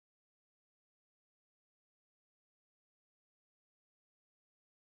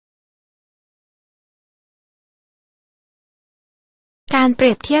การเป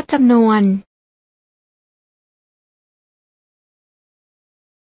รียบเทียบจำนวนส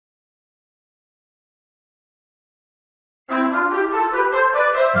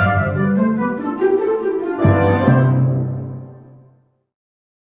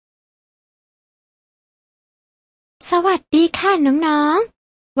วัสดีค่ะน้อง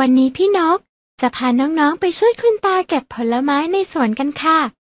ๆวันนี้พี่นกจะพาน้องๆไปช่วยคุณตาเก็บผลไม้ในสวนกันค่ะ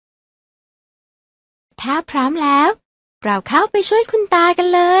ถ้าพร้อมแล้วเราเข้าไปช่วยคุณตากัน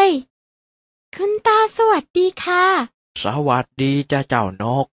เลยคุณตาสวัสดีค่ะสวัสดีจ้าเจ้าน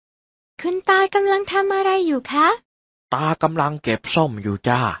กคุณตากำลังทำอะไรอยู่คะตากำลังเก็บส้มอยู่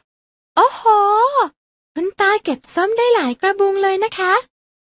จ้าโอ้โหคุณตาเก็บส้มได้หลายกระบุงเลยนะคะ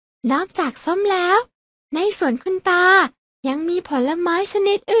นอกจากส้มแล้วในสวนคุณตายังมีผลไม้ช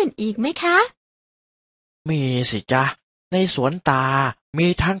นิดอื่นอีกไหมคะมีสิจ้าในสวนตามี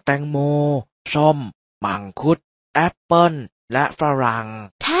ทั้งแตงโมส้มมังคุดแอปเปิ้ลและฝรั่ง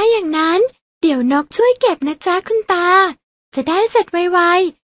ถ้าอย่างนั้นเดี๋ยวนกช่วยเก็บนะจ๊ะคุณตาจะได้เสร็จไว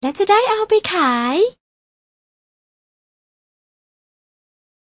ๆและจะได้เอาไปขาย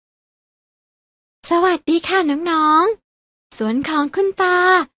สวัสดีค่ะน้องๆสวนของคุณตา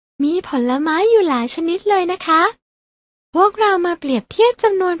มีผลไม้อยู่หลายชนิดเลยนะคะพวกเรามาเปรียบเทียบจ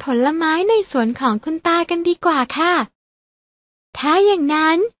ำนวนผลไม้ในสวนของคุณตากันดีกว่าค่ะถ้าอย่าง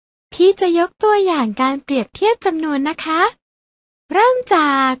นั้นพี่จะยกตัวอย่างการเปรียบเทียบจำนวนนะคะเริ่มจ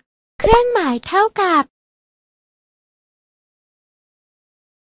ากเครื่องหมายเท่ากับ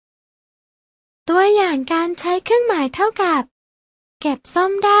ตัวอย่างการใช้เครื่องหมายเท่ากับเก็บส้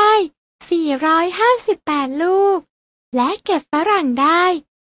มได้458ลูกและเก็บฝรั่งได้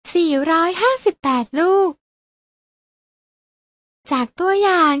458ลูกจากตัวอ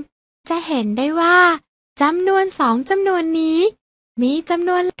ย่างจะเห็นได้ว่าจำนวน2จำนวนนี้มีจำน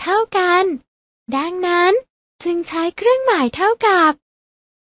วนเท่ากันดังนั้นจึงใช้เครื่องหมายเท่ากับ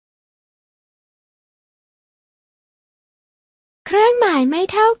เครื่องหมายไม่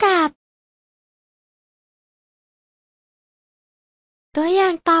เท่ากับตัวอย่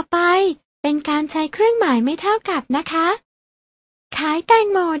างต่อไปเป็นการใช้เครื่องหมายไม่เท่ากับนะคะขายแตง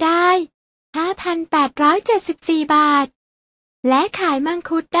โมได้ 5,874 บาทและขายมัง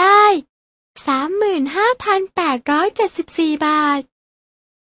คุดได้ 35,874 บาท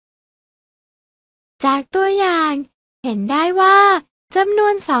จากตัวอย่างเห็นได้ว่าจำนว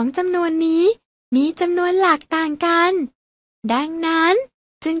น2จำนวนนี้มีจำนวนหลักต่างกันดังนั้น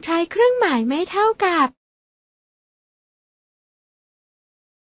จึงใช้เครื่องหมายไม่เท่ากับ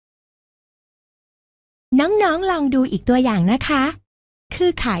น้องๆลองดูอีกตัวอย่างนะคะคื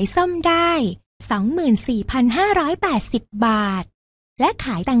อขายส้มได้ 24,580 บาทและข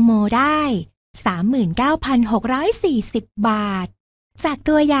ายแตงโมได้ 39,640 บาทจาก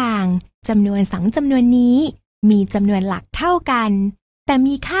ตัวอย่างจำนวน2จำนวนนี้มีจำนวนหลักเท่ากันแต่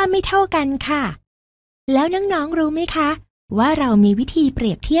มีค่าไม่เท่ากันค่ะแล้วน้องๆรู้ไหมคะว่าเรามีวิธีเป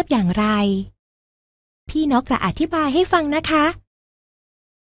รียบเทียบอย่างไรพี่นกจะอธิบายให้ฟังนะคะ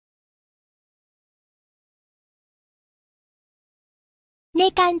ใน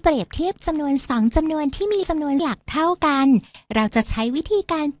การเปรียบเทียบจำนวน2จำนวนที่มีจำนวนหลักเท่ากันเราจะใช้วิธี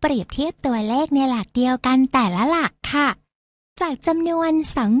การเปรียบเทียบตัวเลขในหลักเดียวกันแต่ละหลักค่ะจากจำนวน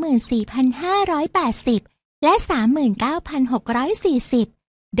 24,580 และ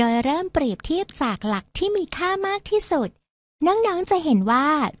 39,640 โดยเริ่มเปรียบเทียบจากหลักที่มีค่ามากที่สุดน้องๆจะเห็นว่า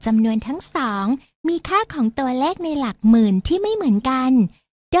จำนวนทั้งสองมีค่าของตัวเลขในหลักหมื่นที่ไม่เหมือนกัน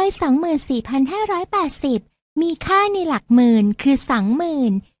โดย 24,580 มีค่าในหลักหมื่นคือ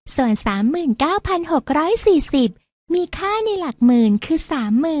 20,000 ส่วน 39,640 มีค่าในหลักหมื่นคือ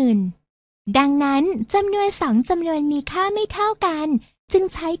 30,000 ดังนั้นจำนวน2จำนวนมีค่าไม่เท่ากันจึง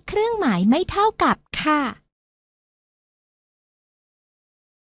ใช้เครื่องหมายไม่เท่ากับค่ะ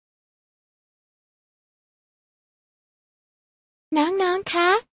น้องๆ คะ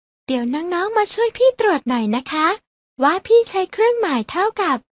เดี๋ยวน้องๆ มาช่วยพี่ตรวจหน่อยนะคะว่าพี่ใช้เครื่องหมายเท่า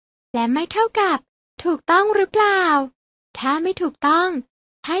กับและไม่เท่ากับถูกต้องหรือเปล่าถ้าไม่ถูกต้อง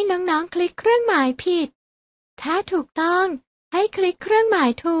ให้น้องๆ คลิกเครื่องหมายผิดถ้าถูกต้องให้คลิกเครื่องหมาย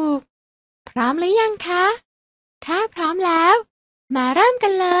ถูกพร้อมหรือยังคะถ้าพร้อมแล้วมาเริ่มกั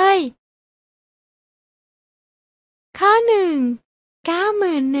นเลยข้อ 1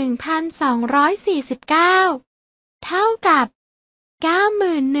 91,249 เท่ากับ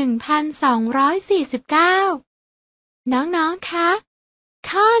91,249 น้องๆ คะ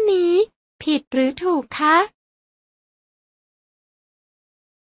ข้อนี้ผิดหรือถูกคะ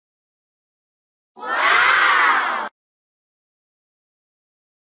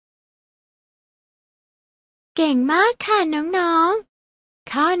เก่งมากค่ะน้อง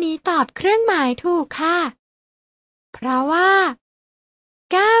ๆข้อนี้ตอบเครื่องหมายถูกค่ะเพราะว่า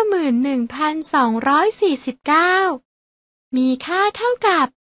 91,249 มีค่าเท่ากับ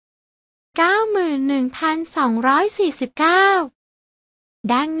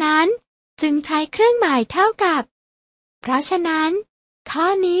 91,249 ดังนั้นจึงใช้เครื่องหมายเท่ากับ เพราะฉะนั้นข้อ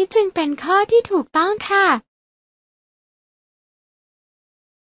นี้จึงเป็นข้อที่ถูกต้องค่ะ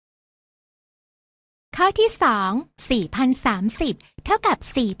ข้อที่2 4,030 เท่ากับ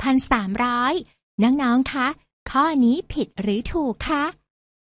 4,300 น้องๆ คะ ข้อนี้ผิดหรือถูกคะ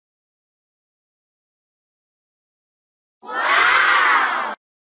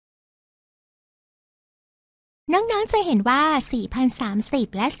น้องๆ จะเห็นว่า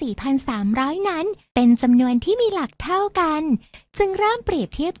 4,030 และ 4,300 นั้นเป็นจำนวนที่มีหลักเท่ากัน จึงเริ่มเปรียบ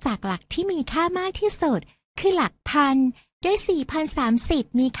เทียบจากหลักที่มีค่ามากที่สุดคือหลักพัน โดย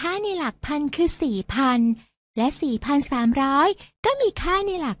 4,030 มีค่าในหลักพันคือ 4,000 และ 4,300 ก็มีค่าใ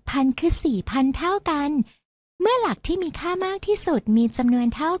นหลักพันคือ 4,000 เท่ากัน เมื่อหลักที่มีค่ามากที่สุดมีจำนวน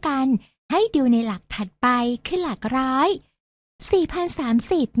เท่ากัน ให้ดูในหลักถัดไปคือหลักร้อย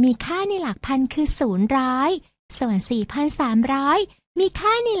 4,030 มีค่าในหลักพันคือ 000 ส่วน 4,300 มีค่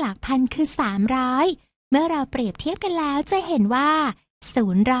าในหลักพันคือ 300 เมื่อเราเปรียบเทียบกันแล้วจะเห็นว่า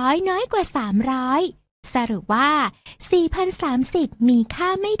 000 น้อยกว่า 300 สรุปว่า 4,030 มีค่า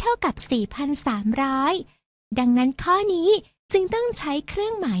ไม่เท่ากับ 4,300 ดังนั้นข้อนี้จึงต้องใช้เครื่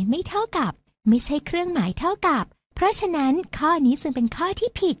องหมายไม่เท่ากับ ไม่ใช่เครื่องหมายเท่ากับ เพราะฉะนั้นข้อนี้จึงเป็นข้อที่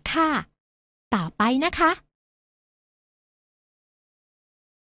ผิดค่ะ ต่อไปนะคะ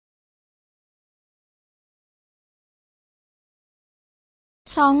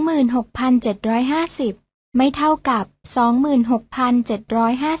 26,750 ไม่เท่ากับ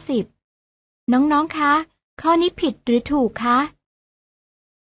 26,750 น้องๆ คะ ข้อนี้ผิดหรือถูกคะ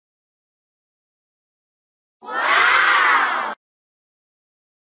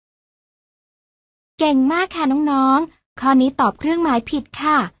เก่งมากค่ะน้องๆ ข้อนี้ตอบเครื่องหมายผิด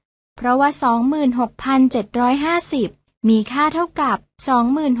ค่ะ เพราะว่า 26,750 มีค่าเท่ากับ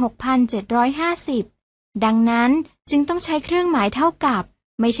 26,750 ดังนั้นจึงต้องใช้เครื่องหมายเท่ากับ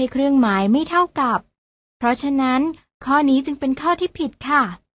ไม่ใช่เครื่องหมายไม่เท่ากับ เพราะฉะนั้นข้อนี้จึงเป็นข้อที่ผิดค่ะ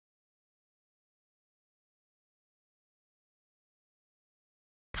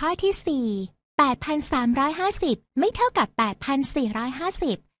ข้อที่ 4 8,350 ไม่เท่ากับ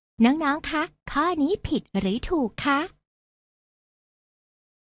 8,450 น้องๆ คะ ข้อนี้ผิดหรือถูกคะ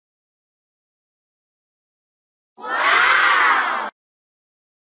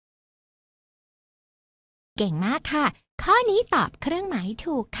เก่งมากค่ะ ข้อนี้ตอบเครื่องหมาย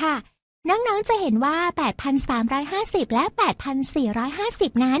ถูกค่ะ น้องๆ จะเห็นว่า 8,350 และ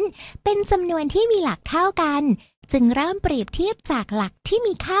 8,450 นั้นเป็นจำนวนที่มีหลักเท่ากัน จึงเริ่มเปรียบเทียบจากหลักที่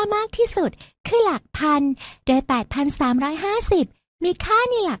มีค่ามากที่สุดคือหลักพัน โดย 8,350 มีค่า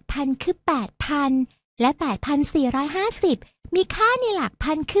ในหลักพันคือ 8,000 และ 8,450 มีค่าในหลัก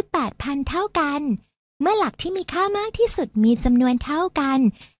พันคือ 8,000 เท่ากัน เมื่อหลักที่มีค่ามากที่สุดมีจำนวนเท่ากัน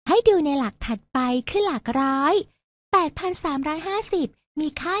ให้ดูในหลักถัดไปคือหลักร้อย 8,350 มี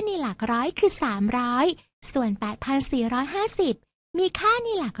ค่าในหลักร้อยคือ 300 ส่วน 8,450 มีค่าใน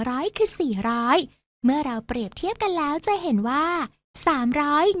หลักร้อยคือ 400 เมื่อเราเปรียบเทียบกันแล้วจะเห็นว่า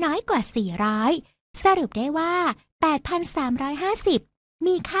 300 น้อยกว่า 400 สรุปได้ว่า 8,350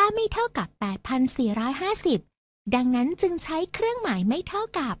 มีค่าไม่เท่ากับ 8,450 ดังนั้นจึงใช้เครื่องหมายไม่เท่า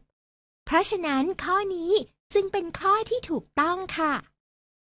กับ เพราะฉะนั้นข้อนี้จึงเป็นข้อที่ถูกต้องค่ะ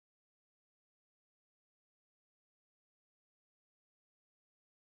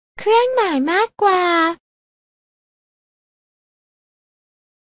เครื่องหมายมากกว่า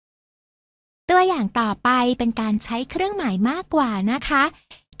ตัวอย่างต่อไปเป็นการใช้เครื่องหมายมากกว่านะคะ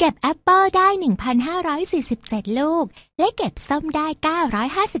เก็บแอปเปิลได้ 1,547 ลูก และเก็บส้มได้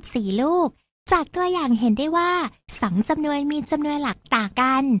 954 ลูก จากตัวอย่างเห็นได้ว่า2จำนวนมีจำนวนหลักต่าง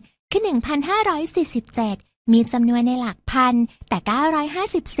กันคือ 1,547 มีจำนวนในหลักพันแต่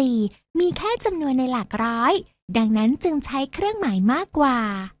 954 มีแค่จำนวนในหลักร้อยดังนั้นจึงใช้เครื่องหมายมากกว่า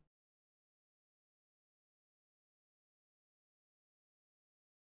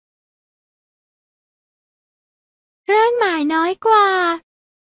เครื่องหมายน้อยกว่า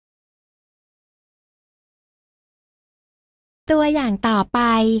ตัวอย่างต่อไป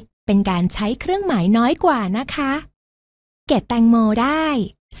เป็นการใช้เครื่องหมายน้อยกว่านะคะ เก็บแตงโมได้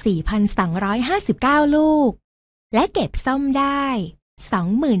 4,259 ลูก และเก็บส้มได้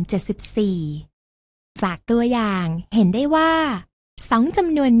 20,074 จากตัวอย่างเห็นได้ว่า2จ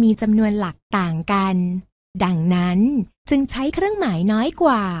ำนวนมีจำนวนหลักต่างกัน ดังนั้นจึงใช้เครื่องหมายน้อยก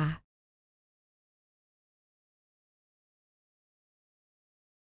ว่า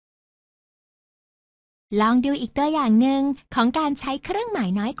ลองดูอีกตัวอย่างหนึ่งของการใช้เครื่องหมาย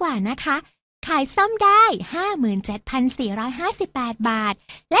น้อยกว่านะคะ ขายส้มได้ 57,458 บาท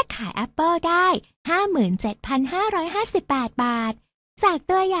และขายแอปเปิลได้ 57,558 บาทจาก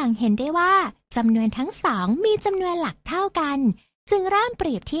ตัวอย่างเห็นได้ว่าจำนวนทั้งสองมีจำนวนหลักเท่ากันจึงเริ่มเป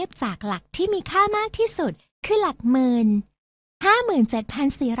รียบเทียบจากหลักที่มีค่ามากที่สุดคือหลักหมื่น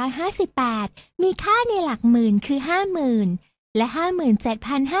 57,458 มีค่าในหลักหมื่นคือ 50,000 และ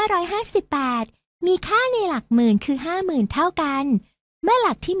 57,558 มีค่าในหลักหมื่นคือ 50,000 เท่ากันเมื่อห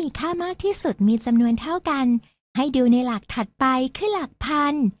ลักที่มีค่ามากที่สุดมีจำนวนเท่ากันให้ดูในหลักถัดไปคือหลักพั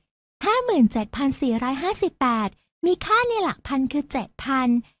น 57,458 มีค่าในหลักพันคือ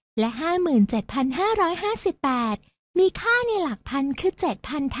 7,000 และ 57,558 มีค่าในหลักพันคือ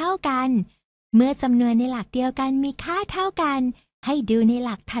 7,000 เท่ากันเมื่อจำนวนในหลักเดียวกันมีค่าเท่ากันให้ดูในห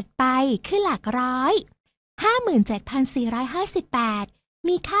ลักถัดไปคือหลักร้อย 57,458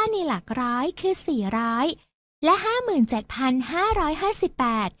 มีค่าในหลักร้อยคือ 400 และ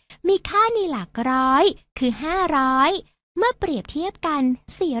 57,558 มีค่าในหลักร้อยคือ 500 เมื่อเปรียบเทียบกัน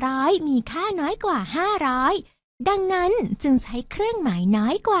 400 มีค่าน้อยกว่า 500 ดังนั้นจึงใช้เครื่องหมายน้อ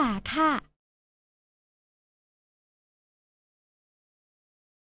ยกว่าค่ะ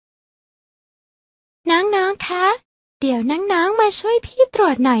น้องๆ คะ เดี๋ยวน้องๆ มาช่วยพี่ตร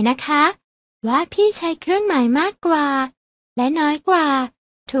วจหน่อยนะคะว่าพี่ใช้เครื่องหมายมากกว่าและน้อยกว่า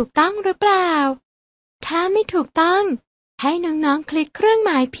ถูกต้องหรือเปล่าถ้าไม่ถูกต้องให้น้องๆ คลิกเครื่องห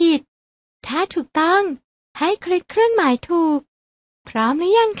มายผิดถ้าถูกต้องให้คลิกเครื่องหมายถูกพร้อมหรื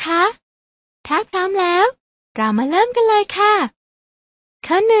อยังคะถ้าพร้อมแล้วเรามาเริ่มกันเลยค่ะ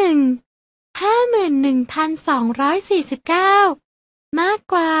ข้อ 1 51,249 มาก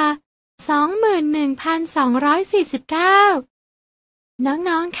กว่า 21,249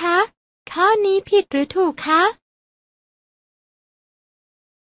 น้องๆ คะ ข้อนี้ผิดหรือถูกคะ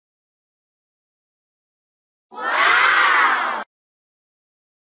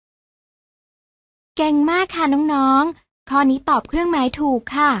เก่งมากค่ะน้องๆ ข้อนี้ตอบเครื่องหมายถูก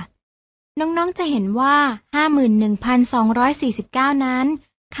ค่ะ น้องๆ จะเห็นว่า 51,249 นั้น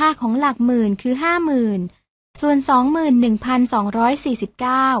ค่าของหลักหมื่นคือ 50,000 ส่วน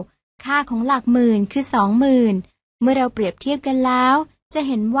 21,249 ค่าของหลักหมื่นคือ 20,000 เมื่อเราเปรียบเทียบกันแล้วจะ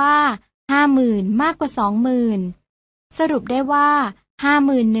เห็นว่า 50,000 มากกว่า 20,000 สรุปได้ว่า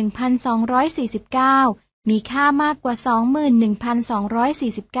 51,249 มีค่ามากกว่า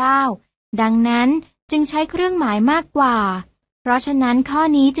 21,249 ดังนั้นจึงใช้เครื่องหมายมากกว่าเพราะฉะนั้นข้อ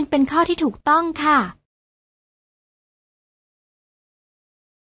นี้จึงเป็นข้อที่ถูกต้องค่ะ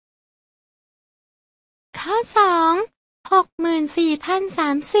ข้อ 2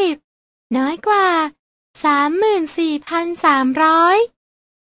 64,030 น้อยกว่า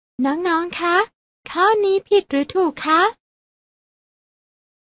 34,300 น้องๆ คะ ข้อนี้ผิดหรือถูกคะ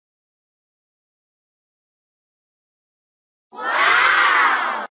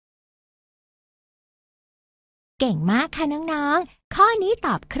เก่งมากค่ะน้องๆ ข้อนี้ต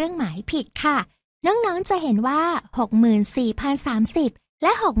อบเครื่องหมายผิดค่ะ น้องๆ จะเห็นว่า 64,030 แล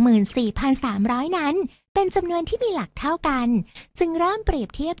ะ 64,300 นั้นเป็นจำนวนที่มีหลักเท่ากันจึงเริ่มเปรียบ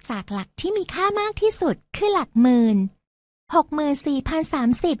เทียบจากหลักที่มีค่ามากที่สุดคือหลักหมื่น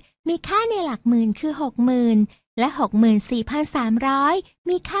 64,030 มีค่าในหลักหมื่นคือ 60,000 และ 64,300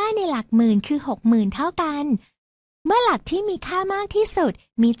 มีค่าในหลักหมื่นคือ 60,000 เท่ากันเมื่อหลักที่มีค่ามากที่สุด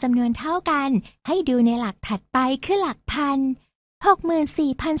มีจำนวนเท่ากันให้ดูในหลักถัดไปคือหลักพัน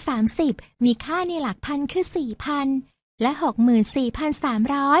 64,030 มีค่าในหลักพันคือ 4,000 และ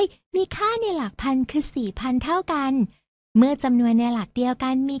 64,300 มีค่าในหลักพันคือ 4,000 เท่ากันเมื่อจำนวนในหลักเดียวกั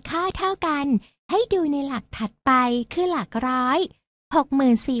นมีค่าเท่ากันให้ดูในหลักถัดไปคือหลักร้อย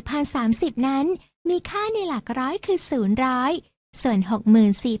 64,030 นั้นมีค่าในหลักร้อยคือ 000 ส่วน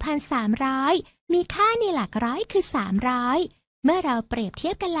 64,300 มีค่าในหลักร้อยคือ 300 เมื่อเราเปรียบเที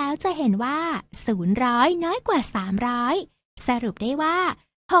ยบกันแล้วจะเห็นว่า 000 น้อยกว่า 300 สรุปได้ว่า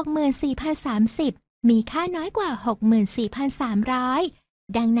 64,030 มีค่าน้อยกว่า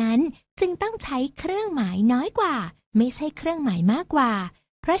 64,300 ดังนั้นจึงต้องใช้เครื่องหมายน้อยกว่าไม่ใช่เครื่องหมายมากกว่า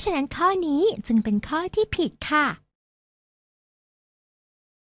เพราะฉะนั้นข้อนี้จึงเป็นข้อที่ผิดค่ะ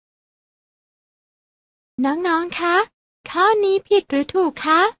น้องๆ คะ ข้อนี้ผิดหรือถูกค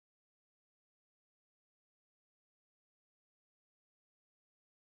ะ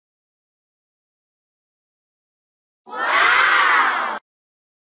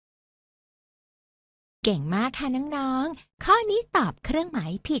เก่งมากค่ะน้องๆ ข้อนี้ตอบเครื่องหมา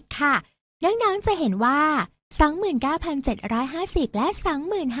ยผิดค่ะ น้องๆ จะเห็นว่า 29,750 และ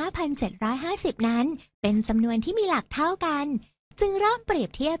 25,750 นั้นเป็นจำนวนที่มีหลักเท่ากันจึงเริ่มเปรียบ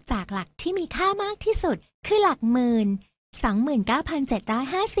เทียบจากหลักที่มีค่ามากที่สุดคือหลักหมื่น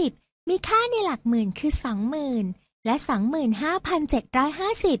 29,750 มีค่าในหลักหมื่นคือ 20,000 และ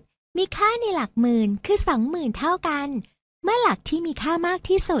 25,750 มีค่าในหลักหมื่นคือ 20,000 เท่ากันเมื่อหลักที่มีค่ามาก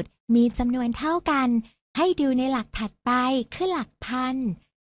ที่สุดมีจำนวนเท่ากันให้ดูในหลักถัดไปคือหลักพัน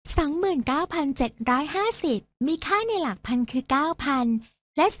 29,750 มีค่าในหลักพันคือ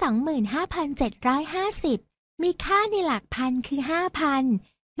 9,000 และ 25,750 มีค่าในหลักพันคือ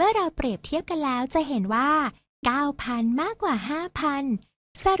 5,000 เมื่อเราเปรียบเทียบกันแล้วจะเห็นว่า 9,000 มากกว่า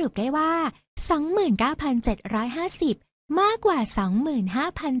 5,000 สรุปได้ว่า 29,750 มากกว่า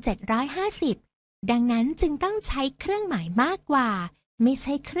 25,750 ดังนั้นจึงต้องใช้เครื่องหมายมากกว่าไม่ใ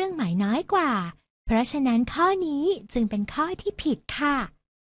ช่เครื่องหมายน้อยกว่าเพราะฉะนั้นข้อนี้จึงเป็นข้อที่ผิดค่ะ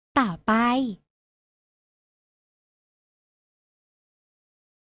ต่อไป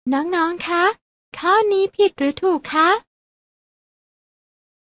น้องๆคะข้อนี้ผิดหรือถูกคะ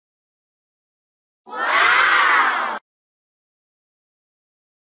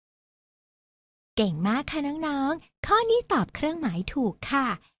เก่งมากค่ะน้องๆข้อนี้ตอบเครื่องหมายถูกค่ะ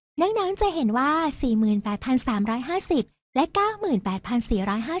น้องๆจะเห็นว่า 48,350 และ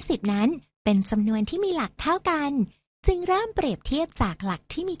 98,450 นั้นเป็นจำนวนที่มีหลักเท่ากันจึงเริ่มเปรียบเทียบจากหลัก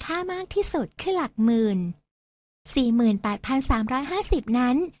ที่มีค่ามากที่สุดคือหลักหมื่น 48,350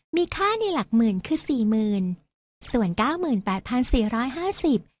 นั้นมีค่าในหลักหมื่นคือ 40,000 ส่วน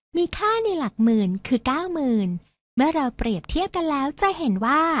 98,450 มีค่าในหลักหมื่นคือ 90,000 เมื่อเราเปรียบเทียบกันแล้วจะเห็น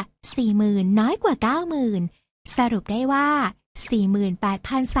ว่า 40,000 น้อยกว่า 90,000 สรุปได้ว่า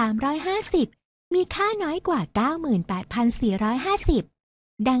 48,350 มีค่าน้อยกว่า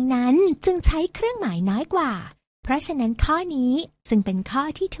 98,450 ดังนั้นจึงใช้เครื่องหมายน้อยกว่าเพราะฉะนั้นข้อนี้จึงเป็นข้อ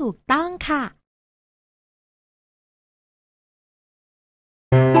ที่ถูกต้องค่ะ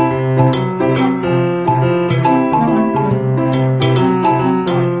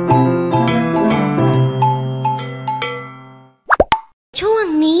ช่วง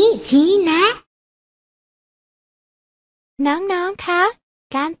นี้ชี้แนะน้องๆคะ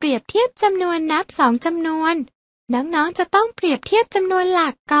การเปรียบเทียบจำนวนนับ2จำนวนน้องๆจะต้องเปรียบเทียบจำนวนหลั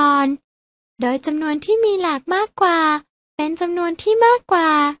กก่อนโดยจำนวนที่มีหลักมากกว่าเป็นจำนวนที่มากกว่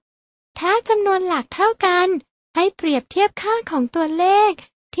าถ้าจำนวนหลักเท่ากันให้เปรียบเทียบค่าของตัวเลข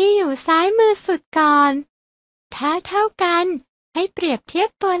ที่อยู่ซ้ายมือสุดก่อนถ้าเท่ากันให้เปรียบเทียบ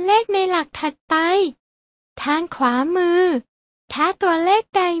ตัวเลขในหลักถัดไปทางขวามือถ้าตัวเลข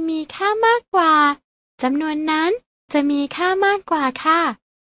ใดมีค่ามากกว่าจำนวนนั้นจะมีค่ามากกว่าค่ะ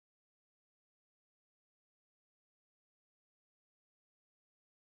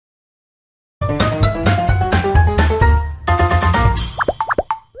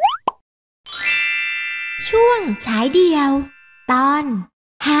ช่วงฉายเดี่ยวตอน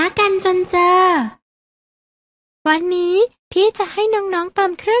หากันจนเจอวันนี้พี่จะให้น้องๆเติ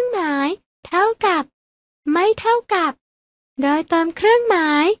มเครื่องหมายเท่ากับไม่เท่ากับโดยเติมเครื่องหมา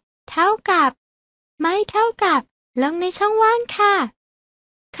ยเท่ากับไม่เท่ากับลงในช่องว่างค่ะ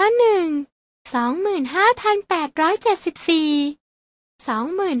ข้อ 1 25,874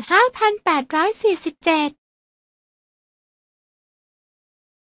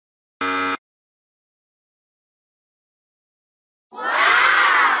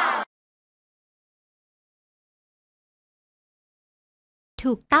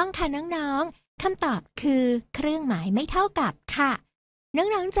 ถูกต้องค่ะน้องๆคำตอบคือเครื่องหมายไม่เท่ากับค่ะน้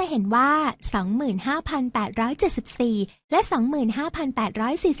องๆจะเห็นว่า 25,874 และ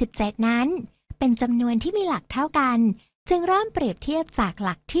 25,847 นั้นเป็นจำนวนที่มีหลักเท่ากันจึงเริ่มเปรียบเทียบจากห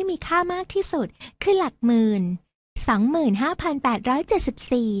ลักที่มีค่ามากที่สุดคือหลักหมื่น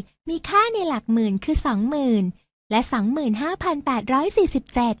 25,874 มีค่าในหลักหมื่นคือ 20,000 และ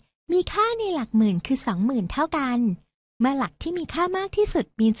 25,847 มีค่าในหลักหมื่นคือ 20,000 เท่ากันเมื่อหลักที่มีค่ามากที่สุด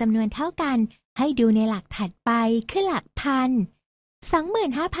มีจำนวนเท่ากันให้ดูในหลักถัดไปคือหลักพัน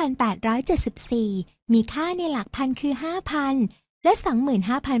 25,874 มีค่าในหลักพันคือ 5,000 และ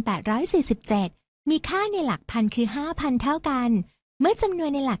 25,847 มีค่าในหลักพันคือ 5,000 เท่ากันเมื่อจำนวน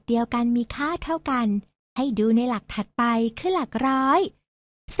ในหลักเดียวกันมีค่าเท่ากันให้ดูในหลักถัดไปคือหลักร้อย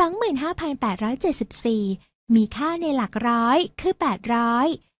 25,874 มีค่าในหลักร้อยคือ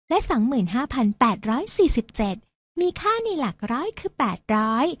 800 และ 25,847 มีค่าในหลักร้อยคือ 800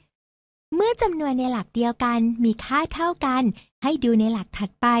 เมื่อจำนวนในหลักเดียวกันมีค่าเท่ากันให้ดูในหลักถัด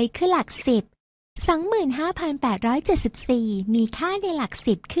ไปคือหลัก10 25,874 มีค่าในหลัก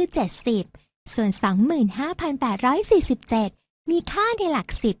10คือ 70 ส่วน 25,847 มีค่าในหลัก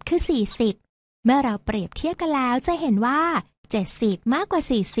10คือ 40 เมื่อเราเปรียบเทียบกันแล้วจะเห็นว่า 70 มากกว่า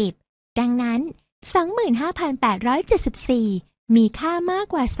 40 ดังนั้น 25,874 มีค่ามาก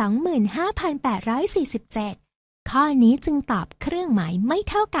กว่า 25,847 ข้อนี้จึงตอบเครื่องหมายไม่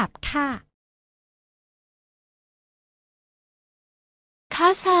เท่ากับค่ะข้อ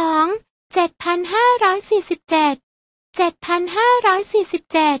 2 7,547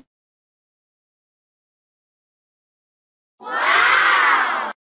 7,547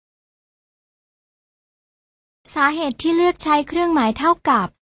 สาเหตุที่เลือกใช้เครื่องหมายเท่ากับ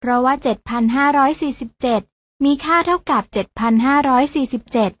เพราะว่า 7,547 มีค่าเท่ากับ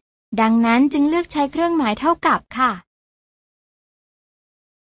 7,547 ดังนั้นจึงเลือกใช้เครื่องหมายเท่ากับค่ะ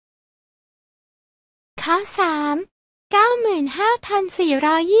ข้อ 3 95,420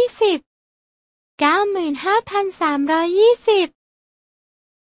 95,320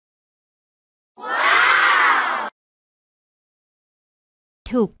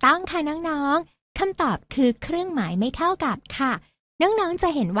 ถูกต้องค่ะน้องๆคำตอบคือเครื่องหมายไม่เท่ากับค่ะน้องๆจะ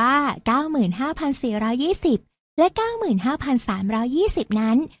เห็นว่า 95,420 และ 95,320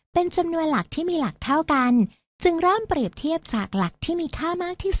 นั้นเป็นจำนวนหลักที่มีหลักเท่ากันจึงเริ่มเปรียบเทียบจากหลักที่มีค่าม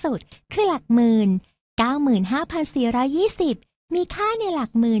ากที่สุดคือหลักหมื่น 95,420 มีค่าในหลั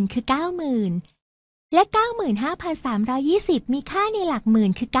กหมื่นคือ 90,000 และ 95,320 มีค่าในหลักหมื่น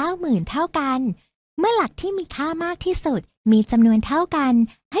คือ 90,000 เท่ากันเมื่อหลักที่มีค่ามากที่สุดมีจำนวนเท่ากัน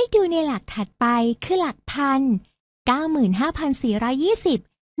ให้ดูในหลักถัดไปคือหลักพัน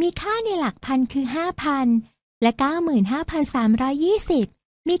 95,420 มีค่าในหลักพันคือ 5,000 และ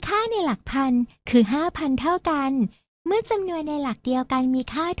 95,320 มีค่าในหลักพันคือ 5,000 เท่ากันเมื่อจำนวนในหลักเดียวกันมี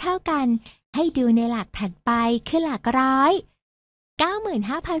ค่าเท่ากันให้ดูในหลักถัดไปคือหลักร้อย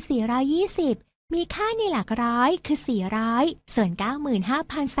 95,420 มีค่าในหลักร้อยคือ 400 ส่วน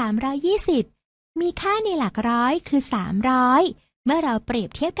 95,320 มีค่าในหลักร้อยคือ 300 เมื่อเราเปรียบ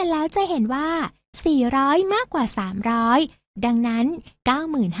เทียบกันแล้วจะเห็นว่า 400 มากกว่า 300 ดังนั้น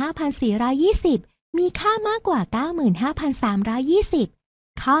 95,420 มีค่ามากกว่า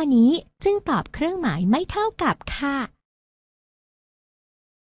 95,320 ข้อนี้จึงตอบเครื่องหมายไม่เท่ากับค่ะ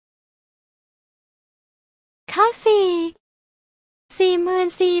ข้อ 4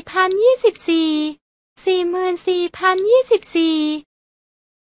 44,024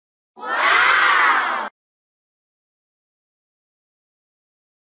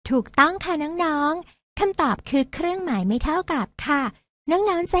 44,024 ถูกต้องค่ะน้องๆคำตอบคือเครื่องหมายไม่เท่ากับค่ะน้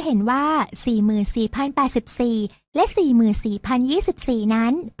องๆจะเห็นว่า 44,084 และ 44,024 นั้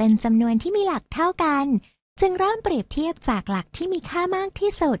นเป็นจำนวนที่มีหลักเท่ากันจึงเริ่มเปรียบเทียบจากหลักที่มีค่ามาก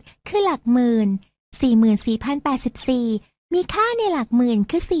ที่สุดคือหลักหมื่น 44,084 มีค่าในหลักหมื่น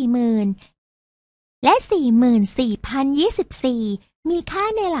คือ 40,000 และ 44,024 มีค่า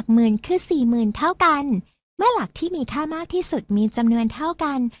ในหลักหมื่นคือ 40,000 เท่ากันเมื่อหลักที่มีค่ามากที่สุดมีจำนวนเท่า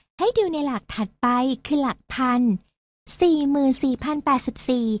กันให้ดูในหลักถัดไปคือหลักพัน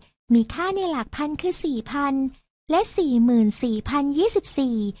 44,084 มีค่าในหลักพันคือ 4,000 และ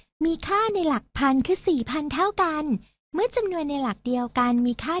 44,024 มีค่าในหลักพันคือ 4,000 เท่ากันเมื่อจำนวนในหลักเดียวกัน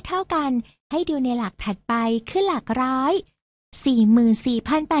มีค่าเท่ากันให้ดูในหลักถัดไปคือหลักร้อย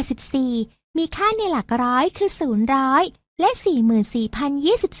 44,084 มีค่าในหลักร้อยคือ 000 และ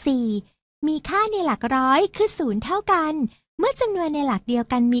 44,024 มีค่าในหลักร้อยคือ 0 เท่ากันเมื่อจำนวนในหลักเดียว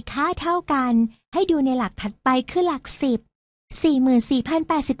กันมีค่าเท่ากันให้ดูในหลักถัดไปคือหลัก10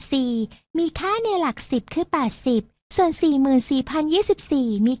 44,084 มีค่าในหลัก10คือ 80 ส่วน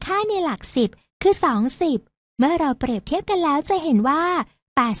 44,024 มีค่าในหลัก10คือ 20 เมื่อเราเปรียบเทียบกันแล้วจะเห็นว่า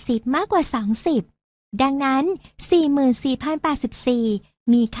 80 มากกว่า 20 ดังนั้น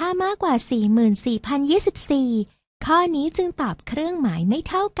 44,084 มีค่ามากกว่า 44,024 ข้อนี้จึงตอบเครื่องหมายไม่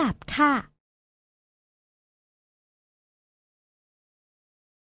เท่ากับค่ะ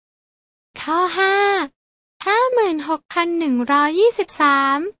ข้อ 5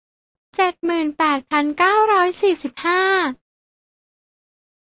 56,123 78,945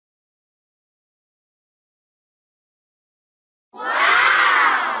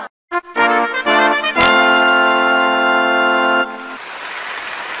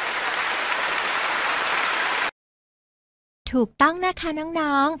 ถูกต้องนะคะ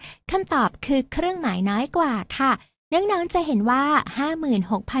น้องๆคำตอบคือเครื่องหมายน้อยกว่าค่ะน้องๆจะเห็นว่า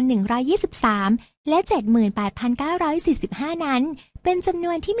 56,123 และ 78,945 นั้นเป็นจำน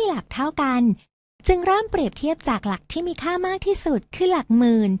วนที่มีหลักเท่ากันจึงเริ่มเปรียบเทียบจากหลักที่มีค่ามากที่สุดคือหลักห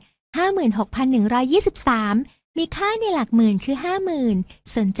มื่น 56,123 มีค่าในหลักหมื่นคือ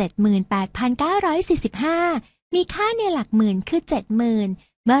 50,000 ส่วน 78,945 มีค่าในหลักหมื่นคือ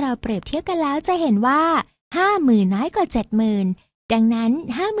 70,000 เมื่อเราเปรียบเทียบกันแล้วจะเห็นว่า 50,000 น้อยกว่า 70,000 ดังนั้น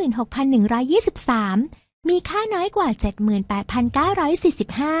 56,123 มีค่าน้อยกว่า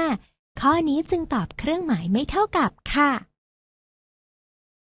 78,945 ข้อนี้จึงตอบเครื่องหมายไม่เท่ากับค่ะ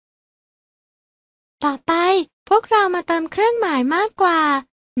ต่อไปพวกเรามาเติมเครื่องหมายมากกว่า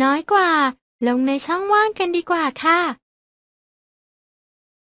น้อยกว่าลงในช่องว่างกันดีกว่าค่ะ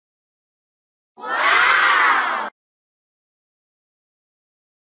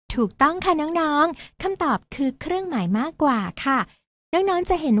ถูกต้องค่ะน้องๆคำตอบคือเครื่องหมายมากกว่าค่ะ น้องๆ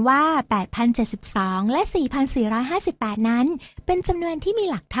จะเห็นว่า 8,072 และ 4,458 นั้นเป็นจำนวนที่มี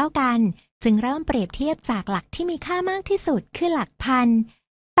หลักเท่ากันจึงเริ่มเปรียบเทียบจากหลักที่มีค่ามากที่สุดคือหลักพัน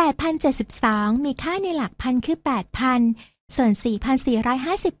 8,072 มีค่าในหลักพันคือ 8,000 ส่วน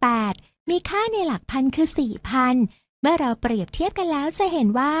 4,458 มีค่าในหลักพันคือ 4,000 เมื่อเราเปรียบเทียบกันแล้วจะเห็น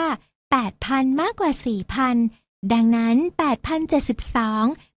ว่า 8,000 มากกว่า 4,000 ดังนั้น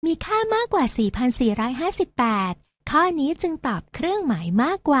 8,072 มีค่ามากกว่า 4,458 ข้อนี้จึงตอบเครื่องหมายม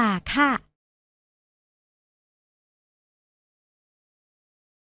ากกว่าค่ะ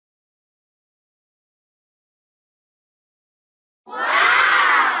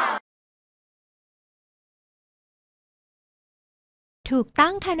ถูกต้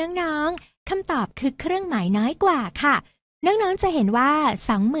องค่ะน้องๆคำตอบคือเครื่องหมายน้อยกว่าค่ะน้องๆจะเห็นว่า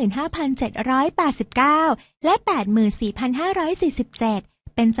 25,789 และ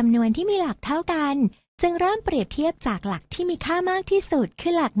 84,547 เป็นจำนวนที่มีหลักเท่ากันจึงเริ่มเปรียบเทียบจากหลักที่มีค่ามากที่สุดคื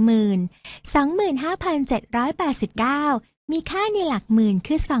อหลักหมื่น 25,789 มีค่าในหลักหมื่น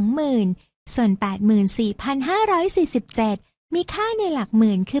คือ 20,000 ส่วน 84,547 มีค่าในหลักห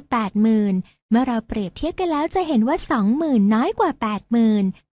มื่นคือ 80,000 เมื่อเราเปรียบเทียบกันแล้วจะเห็นว่า 20,000 น้อยกว่า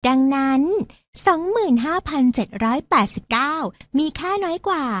 80,000 ดังนั้น 25,789 มีค่าน้อยก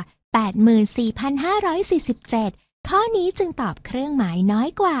ว่า 84,547 ข้อนี้จึงตอบเครื่องหมายน้อย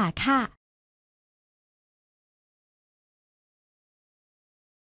กว่าค่ะ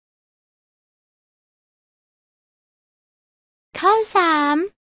ข้อ 3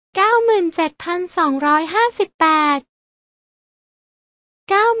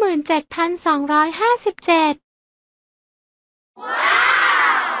 97,258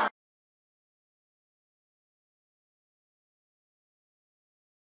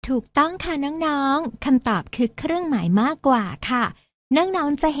 ถูกต้องค่ะน้องๆคำตอบคือเครื่องหมายมากกว่าค่ะน้อง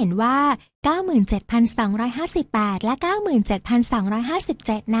ๆจะเห็นว่า 97,258 และ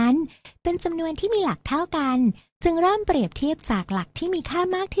 97,257 นั้นเป็นจำนวนที่มีหลักเท่ากันจึงเริ่มเปรียบเทียบจากหลักที่มีค่า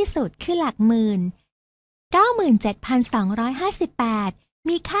มากที่สุดคือหลักหมื่น 97,258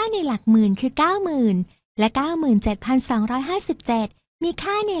 มีค่าในหลักหมื่นคือ 90,000 และ 97,257 มี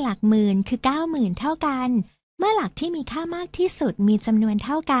ค่าในหลักหมื่นคือ 90,000 เท่ากันเมื่อหลักที่มีค่ามากที่สุดมีจำนวนเ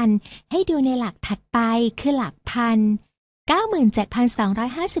ท่ากันให้ดูในหลักถัดไปคือหลักพัน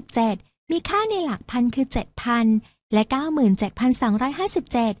 97,257 มีค่าในหลักพันคือ 7,000 และ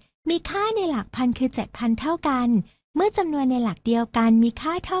 97,257 มีค่าในหลักพันคือ 7,000 เท่ากันเมื่อจำนวนในหลักเดียวกันมี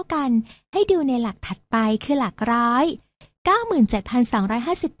ค่าเท่ากันให้ดูในหลักถัดไปคือหลักร้อย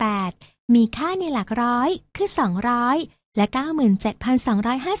 97,258 มีค่าในหลักร้อยคือ 200 และ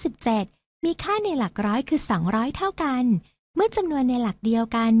 97,257 มีค่าในหลักร้อยคือ 200 เท่ากันเมื่อจำนวนในหลักเดียว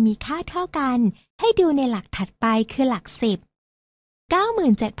กันมีค่าเท่ากันให้ดูในหลักถัดไปคือหลัก10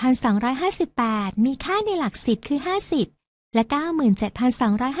 97,258 มีค่าในหลัก10คือ 50 และ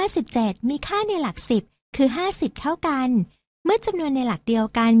 97,257 มีค่าในหลัก10คือ 50 เท่ากันเมื่อจำนวนในหลักเดียว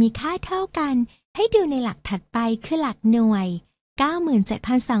กันมีค่าเท่ากันให้ดูในหลักถัดไปคือหลักหน่วย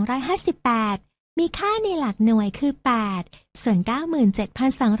 97,258 มีค่าในหลักหน่วยคือ 8 ส่วน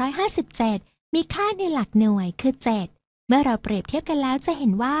 97,257 มีค่าในหลักหน่วยคือ 7 เมื่อเราเปรียบเทียบกันแล้วจะเห็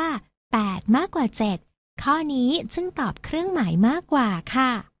นว่า 8 มากกว่า 7 ข้อนี้จึงตอบเครื่องหมายมากกว่าค่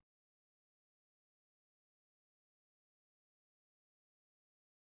ะ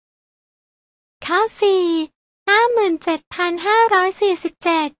ข้อ 4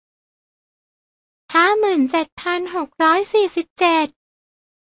 57,547 57,647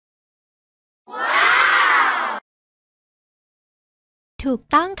 ถูก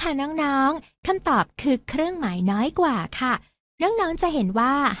ต้องค่ะน้องๆคำตอบคือเครื่องหมายน้อยกว่าค่ะน้องๆจะเห็นว่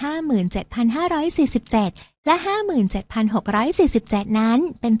า 57,547 และ 57,647 นั้น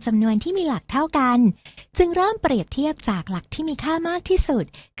เป็นจำนวนที่มีหลักเท่ากันจึงเริ่มเปรียบเทียบจากหลักที่มีค่ามากที่สุด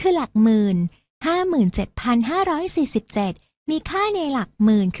คือหลักหมื่น 57,547 มีค่าในหลักห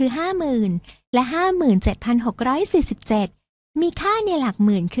มื่นคือ 50,000 และ 57,647 มีค่าในหลักห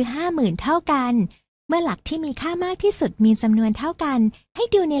มื่นคือ 50,000 เท่ากันเมื่อหลักที่มีค่ามากที่สุดมีจำนวนเท่ากันให้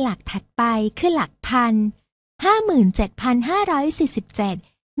ดูในหลักถัดไปคือหลักพัน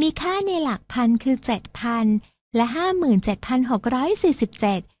 57,547 มีค่าในหลักพันคือ 7,000 และ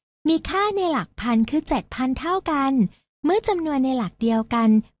 57,647 มีค่าในหลักพันคือ 7,000 เท่ากันเมื่อจำนวนในหลักเดียวกัน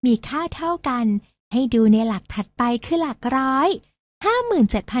มีค่าเท่ากันให้ดูในหลักถัดไปคือหลักร้อย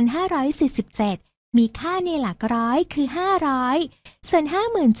 57,547 มีค่าในหลักร้อยคือ 500 ส่วน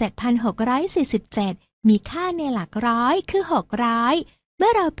 57,647 มีค่าในหลักร้อยคือ 600 เมื่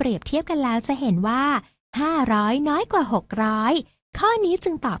อเราเปรียบเทียบกันแล้วจะเห็นว่า 500 น้อยกว่า 600 ข้อนี้จึ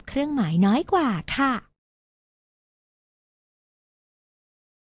งตอบเครื่องหมายน้อยกว่าค่ะ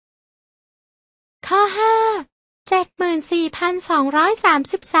ข้อ 5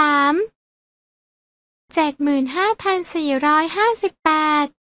 74,233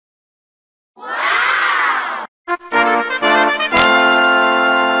 75,458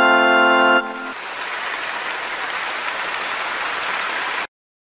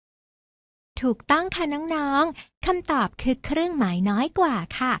 ถูกต้องค่ะน้องๆ คำตอบคือเครื่องหมายน้อยกว่า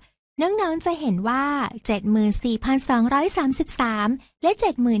ค่ะน้องๆจะเห็นว่า 74,233 และ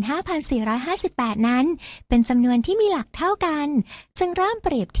 75,458 นั้นเป็นจำนวนที่มีหลักเท่ากันจึงเริ่มเป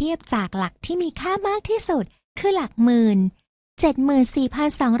รียบเทียบจากหลักที่มีค่ามากที่สุดคือหลักหมื่น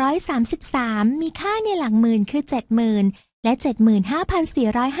 74,233 มีค่าในหลักหมื่นคือ 70,000 และ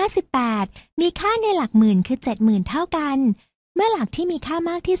 75,458 มีค่าในหลักหมื่นคือ 70,000 เท่ากันเมื่อหลักที่มีค่า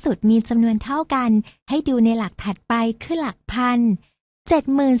มากที่สุดมีจำนวนเท่ากันให้ดูในหลักถัดไปคือหลักพัน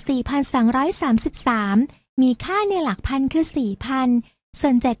 74,233 มีค่าในหลักพันคือ 4,000 ส่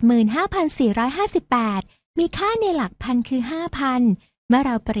วน 75,458 มีค่าในหลักพันคือ 5,000 เมื่อเ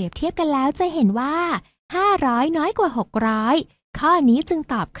ราเปรียบเทียบกันแล้วจะเห็นว่า 500 น้อยกว่า 600 ข้อนี้จึง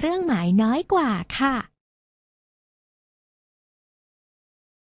ตอบเครื่องหมายน้อยกว่าค่ะ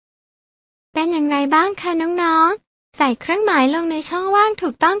เป็นอย่างไรบ้างคะน้องๆใส่เครื่องหมายลงในช่องว่างถู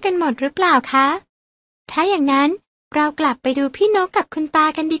กต้องกันหมดหรือเปล่าคะถ้าอย่างนั้นเรากลับไปดูพี่นกกับคุณตา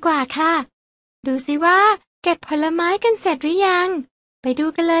กันดีกว่าค่ะดูสิว่าเก็บผลไม้กันเสร็จหรือยังไปดู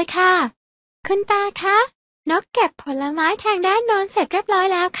กันเลยค่ะคุณตาคะนกเก็บผลไม้ทางด้านโน้นเสร็จเรียบร้อย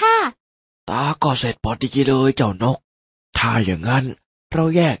แล้วค่ะตาก็เสร็จพอดีเลยเจ้านกถ้าอย่างนั้นเรา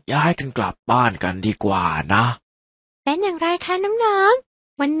แยกย้ายกันกลับบ้านกันดีกว่านะเป็นอย่างไรคะน้อง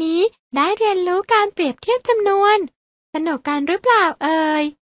ๆวันนี้ได้เรียนรู้การเปรียบเทียบจำนวนสนุกกันหรือเปล่าเอ่ย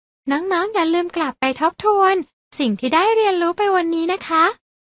น้องๆอย่าลืมกลับไปทบทวนสิ่งที่ได้เรียนรู้ไปวันนี้นะคะ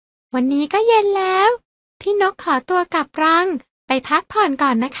วันนี้ก็เย็นแล้วพี่นกขอตัวกลับรังไปพักผ่อนก่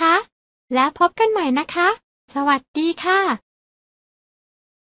อนนะคะแล้วพบกันใหม่นะคะสวัสดีค่ะ